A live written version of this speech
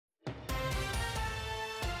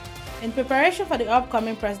In preparation for the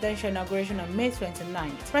upcoming presidential inauguration on May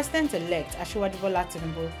 29th, President-elect Asiwaju Bola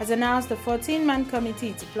Tinubu has announced a 14-man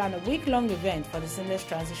committee to plan a week-long event for the seamless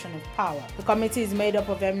transition of power. The committee is made up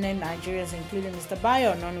of eminent Nigerians including Mr.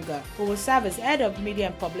 Bayo Ononuga, who will serve as head of media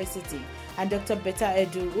and publicity, and Dr. Betta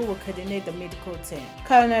Edu, who will coordinate the medical team.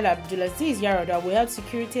 Colonel Abdulaziz Yaroda will help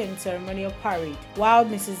security and ceremonial parade, while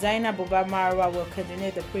Mrs. Zainab Buba Marwa will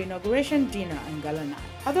coordinate the pre-inauguration dinner and gala night.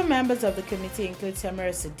 Other members of the committee include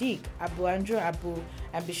Samira Sadiq, Abu Andrew Abu,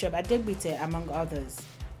 and Bishop Adegbite, among others.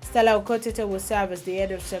 Stella Okotete will serve as the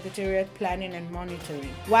head of Secretariat Planning and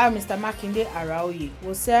Monitoring, while Mr. Makinde Araoye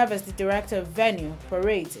will serve as the Director of Venue,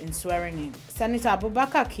 Parades, and Swearing-in. Senator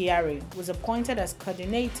Abubakar Kyari was appointed as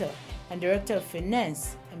Coordinator and Director of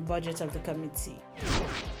Finance and Budget of the committee.